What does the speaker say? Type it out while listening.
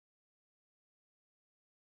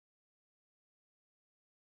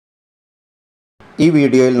ഈ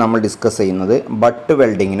വീഡിയോയിൽ നമ്മൾ ഡിസ്കസ് ചെയ്യുന്നത് ബട്ട്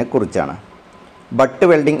വെൽഡിങ്ങിനെ കുറിച്ചാണ്. ബട്ട്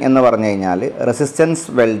വെൽഡിംഗ് എന്ന് പറഞ്ഞു കഴിഞ്ഞാൽ റെസിസ്റ്റൻസ്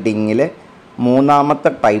വെൽഡിങ്ങിലെ മൂന്നാമത്തെ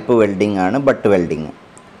ടൈപ്പ് വെൽഡിംഗ് ആണ് ബട്ട് വെൽഡിങ്.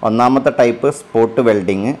 ഒന്നാമത്തെ ടൈപ്പ് സ്പോട്ട്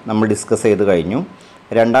വെൽഡിങ് നമ്മൾ ഡിസ്കസ് ചെയ്ത് കഴിഞ്ഞു.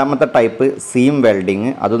 രണ്ടാമത്തെ ടൈപ്പ് സീം വെൽഡിങ്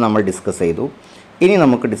അതും നമ്മൾ ഡിസ്കസ് ചെയ്തു. ഇനി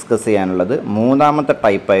നമുക്ക് ഡിസ്കസ് ചെയ്യാനുള്ളത് മൂന്നാമത്തെ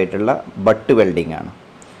ടൈപ്പായിട്ടുള്ള ബട്ട് വെൽഡിംഗ് ആണ്.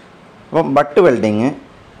 അപ്പം ബട്ട് വെൽഡിങ്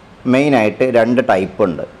മെയിനായിട്ട് രണ്ട് ടൈപ്പ്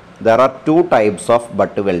ഉണ്ട്. There are 2 types of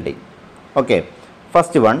but welding. Okay,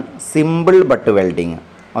 first one simple but welding.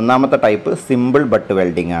 ഒന്നാമത്തെ ടൈപ്പ് സിമ്പിൾ ബട്ട്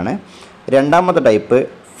വെൽഡിംഗ് ആണ്. രണ്ടാമത്തെ ടൈപ്പ്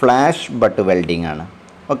ഫ്ലാഷ് ബട്ട് വെൽഡിംഗ് ആണ്.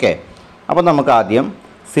 ഓക്കെ, അപ്പോൾ നമുക്ക് ആദ്യം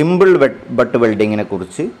സിമ്പിൾ ബട്ട് വെൽഡിങ്ങിനെ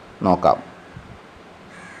കുറിച്ച് നോക്കാം.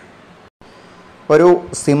 ഒരു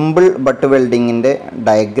സിമ്പിൾ ബട്ട് വെൽഡിങ്ങിൻ്റെ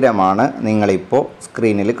ഡയഗ്രമാണ് നിങ്ങളിപ്പോൾ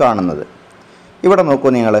സ്ക്രീനിൽ കാണുന്നത്. ഇവിടെ നോക്കൂ,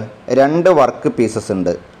 നിങ്ങൾ 2 വർക്ക് പീസസ്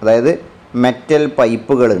ഉണ്ട്, അതായത് മെറ്റൽ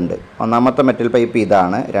പൈപ്പുകളുണ്ട്. ഒന്നാമത്തെ മെറ്റൽ പൈപ്പ്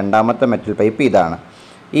ഇതാണ്, രണ്ടാമത്തെ മെറ്റൽ പൈപ്പ് ഇതാണ്.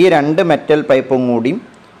 ഈ 2 മെറ്റൽ പൈപ്പും കൂടി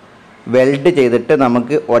വെൽഡ് ചെയ്തിട്ട്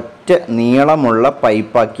നമുക്ക് ഒറ്റ നീളമുള്ള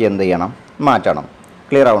പൈപ്പാക്കി എന്ത് ചെയ്യണം, മാറ്റണം.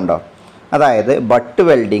 ക്ലിയർ ആവുണ്ടോ? അതായത് ബട്ട്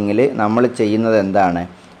വെൽഡിങ്ങിൽ നമ്മൾ ചെയ്യുന്നത് എന്താണ്,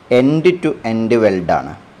 എൻഡ് ടു എൻഡ്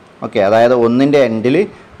വെൽഡാണ്. ഓക്കെ, അതായത് ഒന്നിൻ്റെ എൻഡിൽ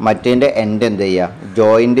മറ്റേൻ്റെ എൻഡ് എന്ത് ചെയ്യുക,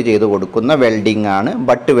 ജോയിൻറ്റ് ചെയ്ത് കൊടുക്കുന്ന വെൽഡിംഗ് ആണ്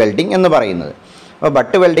ബട്ട് വെൽഡിംഗ് എന്ന് പറയുന്നത്. അപ്പോൾ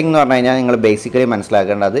ബട്ട് വെൽഡിംഗ് എന്ന് പറഞ്ഞു കഴിഞ്ഞാൽ നിങ്ങൾ ബേസിക്കലി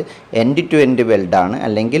മനസ്സിലാക്കേണ്ടത് എൻഡ് ടു എൻഡ് വെൽഡാണ്,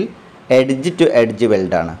 അല്ലെങ്കിൽ എഡ്ജ് ടു എഡ്ജ്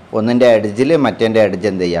വെൽഡാണ്. ഒന്നിൻ്റെ എഡ്ജിൽ മറ്റേൻ്റെ എഡ്ജ്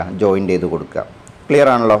എന്ത് ചെയ്യുക, ജോയിൻറ്റ് ചെയ്ത് കൊടുക്കുക. ക്ലിയർ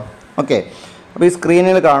ആണല്ലോ? ഓക്കെ, അപ്പോൾ ഈ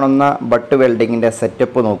സ്ക്രീനിൽ കാണുന്ന ബട്ട് വെൽഡിങ്ങിൻ്റെ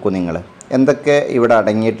സെറ്റപ്പ് നോക്കൂ നിങ്ങൾ. എന്തൊക്കെ ഇവിടെ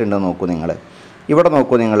അടങ്ങിയിട്ടുണ്ട് നോക്കൂ നിങ്ങൾ. ഇവിടെ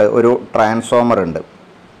നോക്കൂ നിങ്ങൾ, ഒരു ട്രാൻസ്ഫോമർ ഉണ്ട്.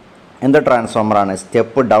 എന്ത് ട്രാൻസ്ഫോമറാണ്?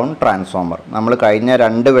 Step down transformer. നമ്മൾ കഴിഞ്ഞ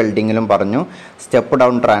 2 വെൽഡിങ്ങിലും പറഞ്ഞു സ്റ്റെപ്പ്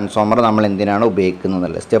ഡൗൺ ട്രാൻസ്ഫോമർ നമ്മൾ എന്തിനാണ്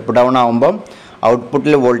ഉപയോഗിക്കുന്നത്. സ്റ്റെപ്പ് ഡൗൺ ആകുമ്പം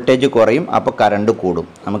ഔട്ട്പുട്ടിൽ വോൾട്ടേജ് കുറയും, അപ്പോൾ കറണ്ട് കൂടും.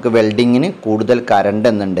 നമുക്ക് വെൽഡിങ്ങിന് കൂടുതൽ കറണ്ട്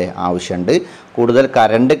എന്നുണ്ട് ആവശ്യമുണ്ട്. കൂടുതൽ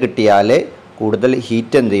കറണ്ട് കിട്ടിയാലേ കൂടുതൽ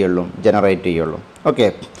ഹീറ്റ് എന്ത് ചെയ്യുള്ളൂ, ജനറേറ്റ് ചെയ്യുള്ളൂ. ഓക്കെ,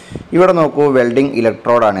 ഇവിടെ നോക്കൂ, വെൽഡിംഗ്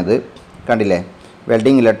ഇലക്ട്രോഡാണിത്. കണ്ടില്ലേ,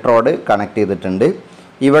 വെൽഡിംഗ് ഇലക്ട്രോഡ് കണക്ട് ചെയ്തിട്ടുണ്ട്.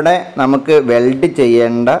 ഇവിടെ നമുക്ക് വെൽഡ്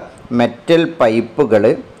ചെയ്യേണ്ട മെറ്റൽ പൈപ്പുകൾ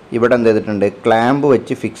ഇവിടെ എന്ത് ചെയ്തിട്ടുണ്ട്, ക്ലാമ്പ്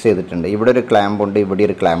വെച്ച് ഫിക്സ് ചെയ്തിട്ടുണ്ട്. ഇവിടെ ഒരു ക്ലാമ്പുണ്ട്, ഇവിടെ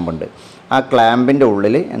ഒരു ക്ലാമ്പുണ്ട്. ആ ക്ലാമ്പിൻ്റെ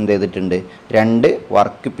ഉള്ളിൽ എന്ത് ചെയ്തിട്ടുണ്ട്, 2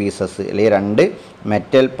 വർക്ക് പീസസ് അല്ലെങ്കിൽ 2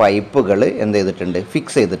 മെറ്റൽ പൈപ്പുകൾ എന്ത് ചെയ്തിട്ടുണ്ട്,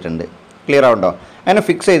 ഫിക്സ് ചെയ്തിട്ടുണ്ട്. ക്ലിയർ ആവുണ്ടോ? അങ്ങനെ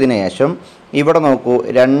ഫിക്സ് ചെയ്തതിന് ശേഷം ഇവിടെ നോക്കൂ,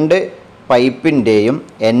 2 പൈപ്പിൻ്റെയും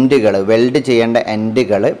എൻഡുകൾ, വെൽഡ് ചെയ്യേണ്ട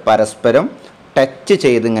എൻഡുകൾ പരസ്പരം ടച്ച്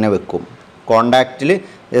ചെയ്ത് ഇങ്ങനെ വെക്കും. കോണ്ടാക്റ്റിൽ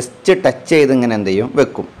ജസ്റ്റ് ടച്ച് ചെയ്ത് ഇങ്ങനെ എന്ത് ചെയ്യും,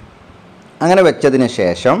 വെക്കും. അങ്ങനെ വെച്ചതിന്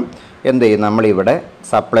ശേഷം എന്ത് ചെയ്യും, നമ്മളിവിടെ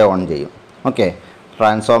സപ്ലൈ ഓൺ ചെയ്യും. ഓക്കെ,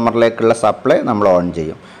 ട്രാൻസ്ഫോമറിലേക്കുള്ള സപ്ലൈ നമ്മൾ ഓൺ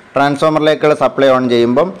ചെയ്യും. ട്രാൻസ്ഫോമറിലേക്കുള്ള സപ്ലൈ ഓൺ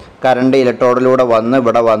ചെയ്യുമ്പം കറണ്ട് ഇലക്ട്രോഡിലൂടെ വന്ന്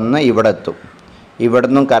ഇവിടെ വന്ന് ഇവിടെ എത്തും. ഇവിടെ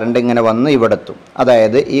നിന്നും കറണ്ട് ഇങ്ങനെ വന്ന് ഇവിടെ എത്തും.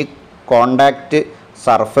 അതായത് ഈ കോണ്ടാക്റ്റ്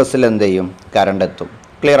സർഫസിൽ എന്ത് ചെയ്യും, കറണ്ട് എത്തും.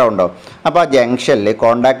 ക്ലിയർ ആവുണ്ടോ? അപ്പോൾ ആ ജംഗ്ഷനിൽ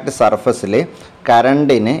കോണ്ടാക്റ്റ് സർഫസിൽ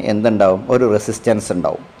കറണ്ടിന് എന്തുണ്ടാവും, ഒരു റെസിസ്റ്റൻസ്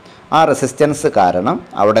ഉണ്ടാവും. ആ റെസിസ്റ്റൻസ് കാരണം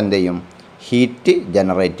അവിടെ എന്ത് ചെയ്യും, ഹീറ്റ്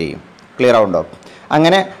ജനറേറ്റ് ചെയ്യും. ക്ലിയർ ആവുണ്ടോ?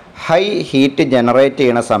 അങ്ങനെ ഹൈ ഹീറ്റ് ജനറേറ്റ്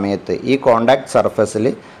ചെയ്യുന്ന സമയത്ത് ഈ കോണ്ടാക്റ്റ് സർഫസിൽ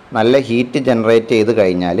നല്ല ഹീറ്റ് ജനറേറ്റ് ചെയ്ത്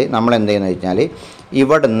കഴിഞ്ഞാൽ നമ്മൾ എന്ത് ചെയ്യുന്നത് വെച്ചാൽ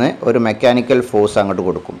ഇവിടുന്ന് ഒരു മെക്കാനിക്കൽ ഫോഴ്സ് അങ്ങോട്ട്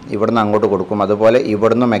കൊടുക്കും, ഇവിടുന്ന് അങ്ങോട്ട് കൊടുക്കും, അതുപോലെ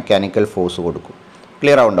ഇവിടുന്ന് മെക്കാനിക്കൽ ഫോഴ്സ് കൊടുക്കും.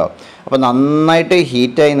 ക്ലിയർ ആവുണ്ടോ? അപ്പോൾ നന്നായിട്ട്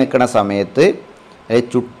ഹീറ്റായി നിൽക്കുന്ന സമയത്ത്,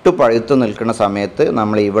 ചുട്ടു പഴുത്ത് നിൽക്കുന്ന സമയത്ത്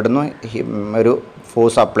നമ്മൾ ഇവിടുന്ന് ഒരു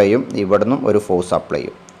ഫോഴ്സ് അപ്ലൈ ചെയ്യും, ഇവിടുന്ന് ഒരു ഫോഴ്സ് അപ്ലൈ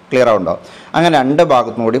ചെയ്യും. ക്ലിയർ ആവുണ്ടോ? അങ്ങനെ 2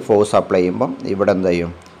 ഭാഗത്തും കൂടി ഫോഴ്സ് അപ്ലൈ ചെയ്യുമ്പം ഇവിടെ എന്ത്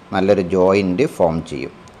ചെയ്യും, നല്ലൊരു ജോയിൻറ്റ് ഫോം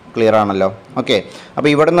ചെയ്യും. ക്ലിയർ ആണല്ലോ? ഓക്കെ, അപ്പോൾ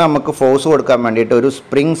ഇവിടുന്ന് നമുക്ക് ഫോഴ്സ് കൊടുക്കാൻ വേണ്ടിയിട്ട് ഒരു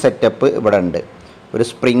സ്പ്രിങ് സെറ്റപ്പ് ഇവിടെ ഉണ്ട്. ഒരു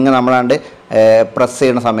സ്പ്രിങ് നമ്മളാണ്ട് പ്രസ്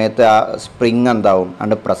ചെയ്യുന്ന സമയത്ത് ആ സ്പ്രിങ് എന്താവും,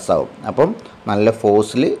 അണ്ട് പ്രസ്സാവും. അപ്പം നല്ല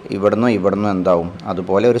ഫോഴ്സിൽ ഇവിടുന്ന് എന്താവും,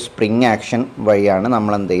 അതുപോലെ ഒരു സ്പ്രിങ് ആക്ഷൻ വഴിയാണ്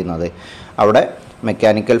നമ്മൾ എന്ത് ചെയ്യുന്നത്, അവിടെ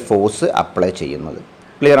മെക്കാനിക്കൽ ഫോഴ്സ് അപ്ലൈ ചെയ്യുന്നത്.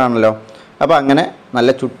 ക്ലിയർ ആണല്ലോ? അപ്പോൾ അങ്ങനെ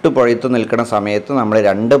നല്ല ചുട്ടു പഴുത്ത് നിൽക്കുന്ന സമയത്ത് നമ്മൾ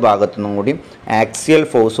 2 ഭാഗത്തു നിന്നും കൂടി ആക്സിയൽ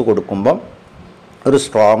ഫോഴ്സ് കൊടുക്കുമ്പം ഒരു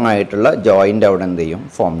സ്ട്രോങ് ആയിട്ടുള്ള ജോയിൻ്റ് അവിടെ എന്ത് ചെയ്യും,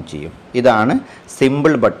 ഫോം ചെയ്യും. ഇതാണ്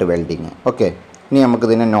സിമ്പിൾ ബട്ട് വെൽഡിങ്. ഓക്കെ, ഇനി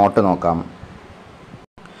നമുക്കിതിൻ്റെ നോട്ട് നോക്കാം.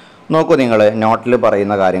 നോക്കൂ നിങ്ങൾ, നോട്ടിൽ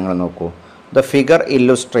പറയുന്ന കാര്യങ്ങൾ നോക്കൂ. The figure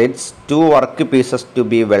ഇല്ലുസ്ട്രേറ്റ്സ് 2 work pieces to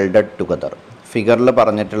B welded together. ഫിഗറിൽ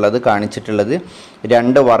പറഞ്ഞിട്ടുള്ളത്, കാണിച്ചിട്ടുള്ളത്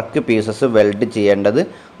 2 വർക്ക് പീസസ് വെൽഡ് ചെയ്യേണ്ടത്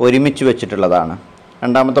ഒരുമിച്ച് വെച്ചിട്ടുള്ളതാണ്.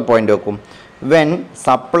 രണ്ടാമത്തെ പോയിൻ്റ് നോക്കും, when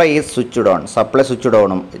supply is switched on. Supply switched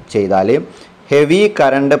ഓണും ചെയ്താൽ heavy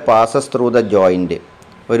current passes through the joint.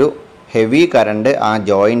 ഒരു ഹെവി കറണ്ട് ആ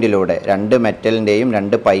ജോയിൻറ്റിലൂടെ, 2 മെറ്റലിൻ്റെയും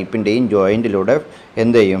 2 പൈപ്പിൻ്റെയും ജോയിൻറ്റിലൂടെ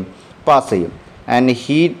എന്ത് ചെയ്യും, പാസ് ചെയ്യും. And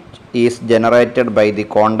heat is generated by the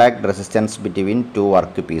contact resistance between 2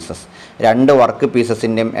 work pieces. 2 work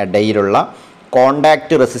പീസസിൻ്റെയും ഇടയിലുള്ള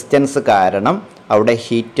കോണ്ടാക്റ്റ് റെസിസ്റ്റൻസ് കാരണം അവിടെ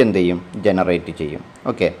ഹീറ്റ് എന്ത് ചെയ്യും, ജനറേറ്റ് ചെയ്യും.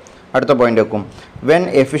 ഓക്കെ, അടുത്ത പോയിന്റ് നോക്കും, when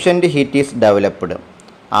efficient heat is developed,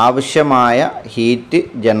 ആവശ്യമായ ഹീറ്റ്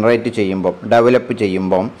ജനറേറ്റ് ചെയ്യുമ്പോൾ ഡെവലപ്പ്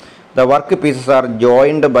ചെയ്യുമ്പോൾ the work pieces R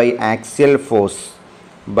joined by axial force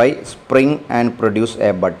by spring and produce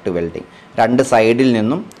A but welding. രണ്ട് സൈഡിൽ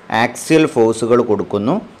നിന്നും ആക്സിയൽ ഫോഴ്സുകൾ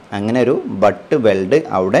കൊടുക്കുന്നു, അങ്ങനെ ഒരു ബട്ട് വെൽഡ്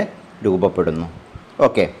അവിടെ രൂപപ്പെടുന്നു.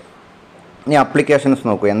 ഓക്കെ, ഇനി ആപ്ലിക്കേഷൻസ്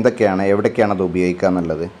നോക്കൂ, എന്തൊക്കെയാണ് എവിടേക്കാണ് അത് ഉപയോഗിക്കുക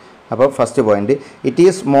എന്നുള്ളത്. അപ്പോൾ first point, it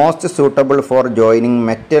is most suitable for joining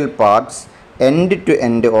metal parts end to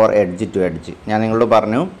end or edge to edge. ഞാൻ നിങ്ങളോട്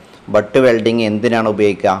പറഞ്ഞു ബട്ട് വെൽഡിങ് എന്തിനാണ്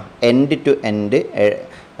ഉപയോഗിക്കുക, എൻഡ് ടു എൻഡ്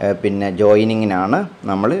പിന്നെ ജോയിനിങ്ങിനാണ്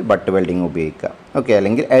നമ്മൾ ബട്ട് വെൽഡിങ് ഉപയോഗിക്കുക. ഓക്കെ,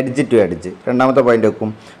 അല്ലെങ്കിൽ എഡ്ജ് ടു എഡ്ജ്. രണ്ടാമത്തെ പോയിന്റ്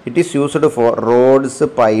വെക്കും, it is used for roads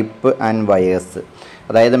pipe and wires.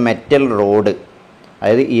 അതായത് മെറ്റൽ റോഡ്,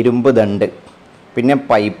 അതായത് ഇരുമ്പ് ദണ്ട്, പിന്നെ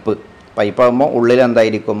പൈപ്പാകുമ്പോൾ ഉള്ളിൽ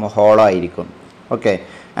എന്തായിരിക്കും, ഹോളോ ആയിരിക്കും. ഓക്കെ,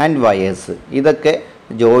 ആൻഡ് വയേഴ്സ്, ഇതൊക്കെ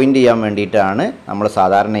ജോയിൻ്റ് ചെയ്യാൻ വേണ്ടിയിട്ടാണ് നമ്മൾ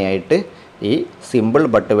സാധാരണയായിട്ട് ഈ സിമ്പിൾ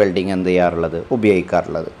ബട്ട് വെൽഡിങ് എന്ത് ചെയ്യാറുള്ളത്,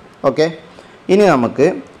 ഉപയോഗിക്കാറുള്ളത്. ഓക്കെ, ഇനി നമുക്ക്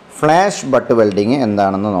ഫ്ലാഷ് ബട്ട് വെൽഡിങ്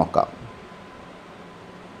എന്താണെന്ന് നോക്കാം.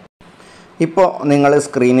 ഇപ്പോൾ നിങ്ങൾ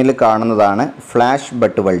സ്ക്രീനിൽ കാണുന്നതാണ് flash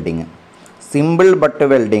but welding. Simple but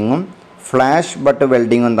വെൽഡിങ്ങും flash but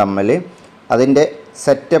വെൽഡിങ്ങും തമ്മിൽ അതിൻ്റെ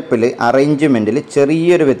സെറ്റപ്പിൽ അറേഞ്ച്മെൻറ്റിൽ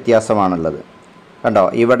ചെറിയൊരു വ്യത്യാസമാണുള്ളത്. കണ്ടോ,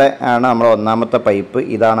 ഇവിടെ ആണ് നമ്മൾ ഒന്നാമത്തെ പൈപ്പ്,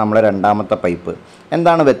 ഇതാണ് നമ്മൾ രണ്ടാമത്തെ പൈപ്പ്.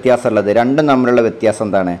 എന്താണ് വ്യത്യാസമുള്ളത്? രണ്ടും തമ്മിലുള്ള വ്യത്യാസം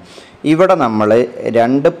എന്താണ്? ഇവിടെ നമ്മൾ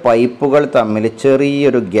രണ്ട് പൈപ്പുകൾ തമ്മിൽ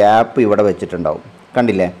ചെറിയൊരു ഗ്യാപ്പ് ഇവിടെ വെച്ചിട്ടുണ്ടാവും,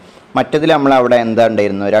 കണ്ടില്ലേ? മറ്റതിൽ നമ്മൾ അവിടെ എന്താ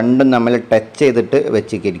ഉണ്ടായിരുന്നു, രണ്ടും തമ്മിൽ ടച്ച് ചെയ്തിട്ട്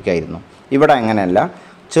വെച്ചിരിക്കായിരുന്നു. ഇവിടെ അങ്ങനെയല്ല,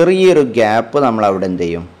 ചെറിയൊരു ഗ്യാപ്പ് നമ്മൾ അവിടെ എന്ത്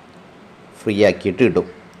ചെയ്യും, ഫ്രീ ആക്കിയിട്ട് ഇടും.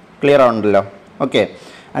 ക്ലിയർ ആവുണ്ടല്ലോ? ഓക്കെ,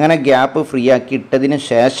 അങ്ങനെ ഗ്യാപ്പ് ഫ്രീ ആക്കി ഇട്ടതിന്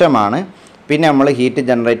ശേഷമാണ് പിന്നെ നമ്മൾ ഹീറ്റ്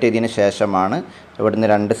ജനറേറ്റ് ചെയ്തതിന് ശേഷമാണ് ഇവിടുന്ന്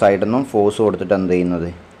രണ്ട് സൈഡിൽ നിന്നും ഫോഴ്സ് കൊടുത്തിട്ട് എന്ത് ചെയ്യുന്നത്,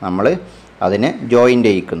 നമ്മൾ അതിനെ ജോയിൻ്റ്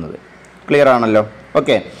ചെയ്യിക്കുന്നത്. ക്ലിയർ ആണല്ലോ?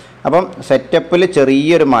 ഓക്കെ, അപ്പം സെറ്റപ്പിൽ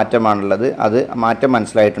ചെറിയൊരു മാറ്റമാണുള്ളത്. അത് മാറ്റം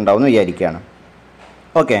മനസ്സിലായിട്ടുണ്ടാവും എന്ന് വിചാരിക്കുകയാണ്.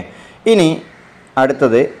 ഓക്കെ, ഇനി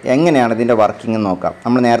അടുത്തത് എങ്ങനെയാണ് ഇതിൻ്റെ വർക്കിംഗ് നോക്കാം.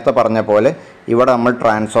 നമ്മൾ നേരത്തെ പറഞ്ഞ പോലെ ഇവിടെ നമ്മൾ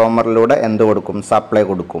ട്രാൻസ്ഫോമറിലൂടെ എന്ത് കൊടുക്കും, സപ്ലൈ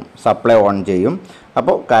കൊടുക്കും. സപ്ലൈ ഓൺ ചെയ്യും.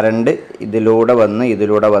 അപ്പോൾ കറണ്ട് ഇതിലൂടെ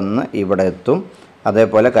വന്ന് ഇവിടെ എത്തും.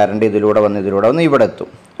 അതേപോലെ കറണ്ട് ഇതിലൂടെ വന്ന് ഇവിടെ എത്തും.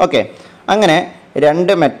 ഓക്കെ, അങ്ങനെ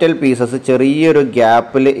രണ്ട് മെറ്റൽ പീസസ് ചെറിയൊരു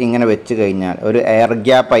ഗ്യാപ്പിൽ ഇങ്ങനെ വെച്ച് കഴിഞ്ഞാൽ, ഒരു എയർ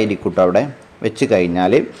ഗ്യാപ്പ് ആയിരിക്കും അവിടെ വെച്ച്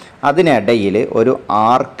കഴിഞ്ഞാൽ അതിനിടയിൽ ഒരു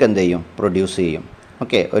ആർക്ക് എന്ത് ചെയ്യും, പ്രൊഡ്യൂസ് ചെയ്യും.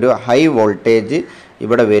 ഓക്കെ, ഒരു ഹൈ വോൾട്ടേജ്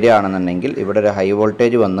ഇവിടെ വരികയാണെന്നുണ്ടെങ്കിൽ, ഇവിടെ ഒരു ഹൈ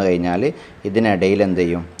വോൾട്ടേജ് വന്നു കഴിഞ്ഞാൽ ഇതിനിടയിൽ എന്ത്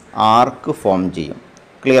ചെയ്യും, ആർക്ക് ഫോം ചെയ്യും.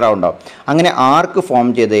 ക്ലിയർ ആവുണ്ടാവും? അങ്ങനെ ആർക്ക് ഫോം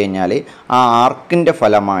ചെയ്ത് കഴിഞ്ഞാൽ ആ ആർക്കിൻ്റെ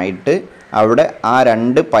ഫലമായിട്ട് അവിടെ ആ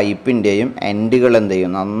രണ്ട് പൈപ്പിൻ്റെയും എൻഡുകൾ എന്ത്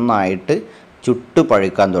ചെയ്യും, നന്നായിട്ട് ചുട്ടു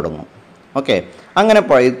പഴുക്കാൻ തുടങ്ങും. ഓക്കെ, അങ്ങനെ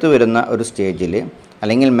പഴുത്തു വരുന്ന ഒരു സ്റ്റേജിൽ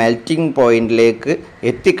അല്ലെങ്കിൽ മെൽറ്റിംഗ് പോയിൻറ്റിലേക്ക്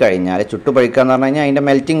എത്തിക്കഴിഞ്ഞാൽ, ചുട്ടുപഴുക്കുക എന്ന് പറഞ്ഞു കഴിഞ്ഞാൽ അതിൻ്റെ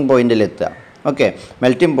മെൽറ്റിംഗ് പോയിൻറ്റിൽ എത്തുക. ഓക്കെ,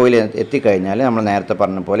 മെൽറ്റിംഗ് പോയിൻറ്റിൽ എത്തിക്കഴിഞ്ഞാൽ നമ്മൾ നേരത്തെ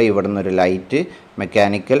പറഞ്ഞ പോലെ ഇവിടെ നിന്നൊരു ലൈറ്റ്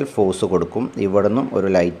മെക്കാനിക്കൽ ഫോഴ്സ് കൊടുക്കും, ഇവിടെ നിന്നും ഒരു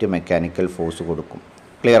ലൈറ്റ് മെക്കാനിക്കൽ ഫോഴ്സ് കൊടുക്കും.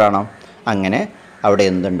 ക്ലിയർ ആണോ? അങ്ങനെ അവിടെ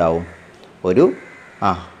എന്തുണ്ടാവും, ഒരു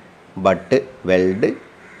ബട്ട് വെൽഡ്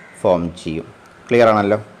ഫോം ചെയ്യും. ക്ലിയർ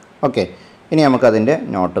ആണല്ലോ? ഓക്കെ, ഇനി നമുക്കതിൻ്റെ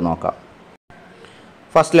നോട്ട് നോക്കാം.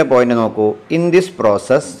 ഫസ്റ്റിലെ പോയിൻ്റ് നോക്കൂ. In this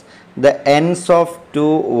process the ends of two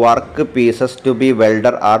work pieces to B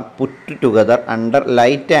welder R Puttu together under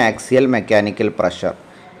light axial mechanical pressure.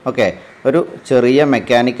 Okay, ഒരു ചെറിയ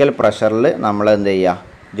മെക്കാനിക്കൽ പ്രഷറിൽ നമ്മൾ എന്ത് ചെയ്യുക,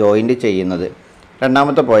 ജോയിൻറ്റ് ചെയ്യുന്നത്.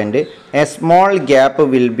 രണ്ടാമത്തെ point, A small gap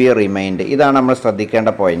will be remind. ഇതാണ് നമ്മൾ ശ്രദ്ധിക്കേണ്ട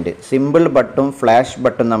പോയിൻ്റ്. സിമ്പിൾ ബട്ടും ഫ്ലാഷ്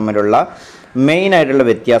ബട്ടും തമ്മിലുള്ള മെയിൻ ആയിട്ടുള്ള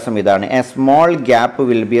വ്യത്യാസം ഇതാണ്. A small gap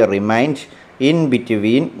will be remind in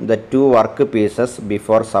between the two work pieces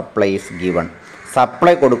before supply is given.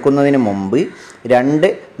 Supply കൊടുക്കുന്നതിന് മുമ്പ് രണ്ട്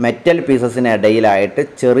മെറ്റൽ പീസസിനിടയിലായിട്ട്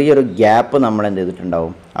ചെറിയൊരു ഗ്യാപ്പ് നമ്മൾ എന്ത്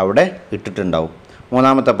ചെയ്തിട്ടുണ്ടാവും, അവിടെ ഇട്ടിട്ടുണ്ടാവും.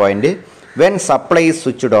 മൂന്നാമത്തെ point, when supply is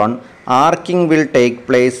switched on arching will take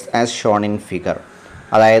place as shown in figure.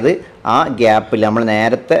 അതായത് ആ ഗ്യാപ്പിൽ നമ്മൾ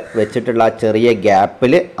നേരത്തെ വെച്ചിട്ടുള്ള ആ ചെറിയ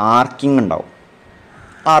ഗ്യാപ്പിൽ ആർക്കിംഗ് ഉണ്ടാവും.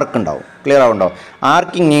 Clear ആവുണ്ടോ?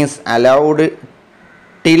 Arching is allowed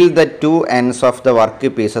till the two ends of the work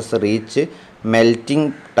pieces reach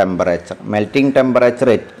melting temperature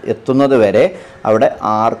എത്തുന്നത് വരെ അവിടെ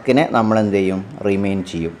ആർക്കിനെ നമ്മൾ എന്ത് ചെയ്യും, റിമെയിൻ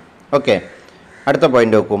ചെയ്യും. ഓക്കെ, അടുത്ത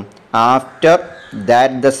പോയിൻ്റ് നോക്കും. After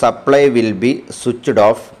that the supply will be switched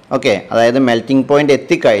off. Okay, അതായത് മെൽറ്റിംഗ് പോയിൻ്റ്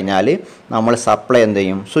എത്തിക്കഴിഞ്ഞാൽ നമ്മൾ സപ്ലൈ എന്ത്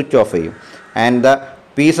ചെയ്യും, സ്വിച്ച് ഓഫ് ചെയ്യും. And the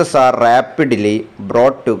pieces R rapidly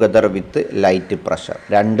brought together with light pressure.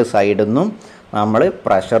 രണ്ട് സൈഡിൽ നിന്നും നമ്മൾ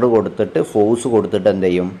പ്രഷർ കൊടുത്തിട്ട് ഫോഴ്സ് കൊടുത്തിട്ട് എന്ത്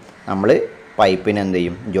ചെയ്യും, നമ്മൾ പൈപ്പിന് എന്ത്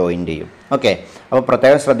ചെയ്യും, ജോയിൻ്റ് ചെയ്യും. ഓക്കെ, അപ്പോൾ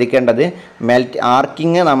പ്രത്യേകം ശ്രദ്ധിക്കേണ്ടത്,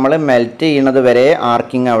 ആർക്കിങ് നമ്മൾ മെൽറ്റ് ചെയ്യുന്നത് വരെ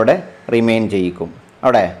ആർക്കിങ് അവിടെ റിമെയിൻ ചെയ്യിക്കും.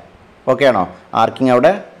 അവിടെ ഓക്കെ ആണോ? ആർക്കിങ്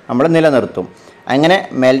അവിടെ നമ്മൾ നിലനിർത്തും. അങ്ങനെ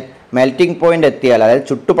മെൽറ്റിംഗ് പോയിൻ്റ് എത്തിയാൽ, അതായത്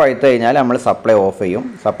ചുട്ടു പഴുത്ത് കഴിഞ്ഞാൽ നമ്മൾ സപ്ലൈ ഓഫ് ചെയ്യും.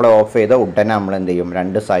 സപ്ലൈ ഓഫ് ചെയ്ത ഉടനെ നമ്മൾ എന്ത് ചെയ്യും,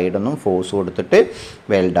 രണ്ട് സൈഡിൽ നിന്നും ഫോഴ്സ് കൊടുത്തിട്ട്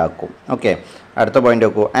വെൽഡാക്കും. ഓക്കെ, അടുത്ത പോയിൻ്റ്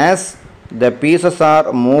നോക്കൂ. As the pieces R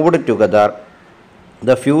moved together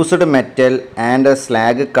the fused metal and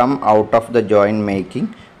slag come out of the joint making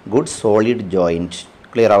good solid joint.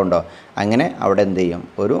 Clear ആവുണ്ടോ? അങ്ങനെ അവിടെ എന്ത് ചെയ്യും,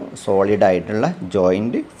 ഒരു സോളിഡ് ആയിട്ടുള്ള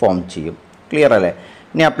ജോയിൻറ്റ് ഫോം ചെയ്യും. ക്ലിയർ അല്ലേ?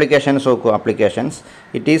 ഇനി ആപ്ലിക്കേഷൻസ് നോക്കൂ. Applications,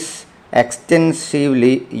 it is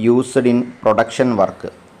extensively used in production work.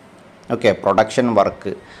 Okay, production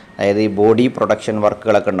work, അതായത് ഈ ബോഡി പ്രൊഡക്ഷൻ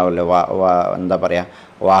വർക്കുകളൊക്കെ ഉണ്ടാവുമല്ലോ, എന്താ പറയുക,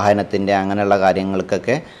 വാഹനത്തിൻ്റെ അങ്ങനെയുള്ള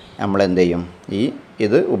കാര്യങ്ങൾക്കൊക്കെ നമ്മൾ എന്ത് ചെയ്യും,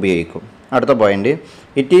 ഇത് ഉപയോഗിക്കും. അടുത്ത point,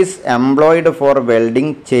 it is employed four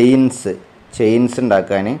welding chains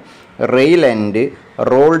ഉണ്ടാക്കാൻ, rail and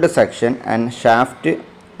rolled section and shaft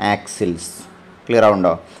axles. Clear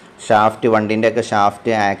ആവുണ്ടോ? Shaft, വണ്ടീൻ്റെയൊക്കെ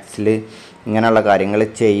shaft, axle, ഇങ്ങനെയുള്ള കാര്യങ്ങൾ,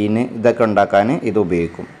 ചെയിന്, ഇതൊക്കെ ഉണ്ടാക്കാൻ ഇത്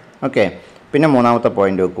ഉപയോഗിക്കും. ഓക്കെ, പിന്നെ മൂന്നാമത്തെ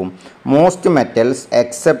പോയിൻ്റ് വെക്കും. Most metals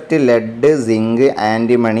except lead, zinc,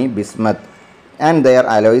 antimony, bismuth and their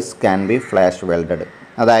alloys can be flash welded.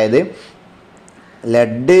 അതായത്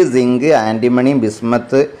ലെഡ്, സിങ്ക്, ആൻറ്റിമണി,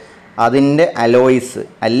 ബിസ്മത്ത്, അതിൻ്റെ അലോയ്സ്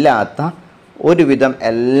അല്ലാത്ത ഒരുവിധം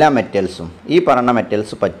എല്ലാ മെറ്റൽസും, ഈ പറഞ്ഞ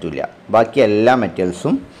മെറ്റൽസ് പറ്റില്ല. ബാക്കി എല്ലാ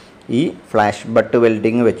മെറ്റൽസും ഈ ഫ്ലാഷ് ബട്ട്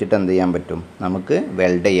വെൽഡിങ് വെച്ചിട്ട് എന്ത് ചെയ്യാൻ പറ്റും, നമുക്ക്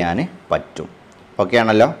വെൽഡ് ചെയ്യാൻ പറ്റും. ഓക്കെ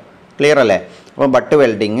ആണല്ലോ? ക്ലിയർ അല്ലേ? അപ്പോൾ ബട്ട്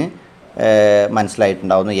വെൽഡിങ്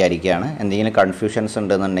മനസ്സിലായിട്ടുണ്ടാവും എന്ന് വിചാരിക്കുകയാണ്. എന്തെങ്കിലും കൺഫ്യൂഷൻസ്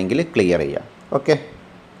ഉണ്ടെന്നുണ്ടെങ്കിൽ ക്ലിയർ ചെയ്യാം. Okay,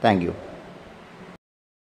 thank you.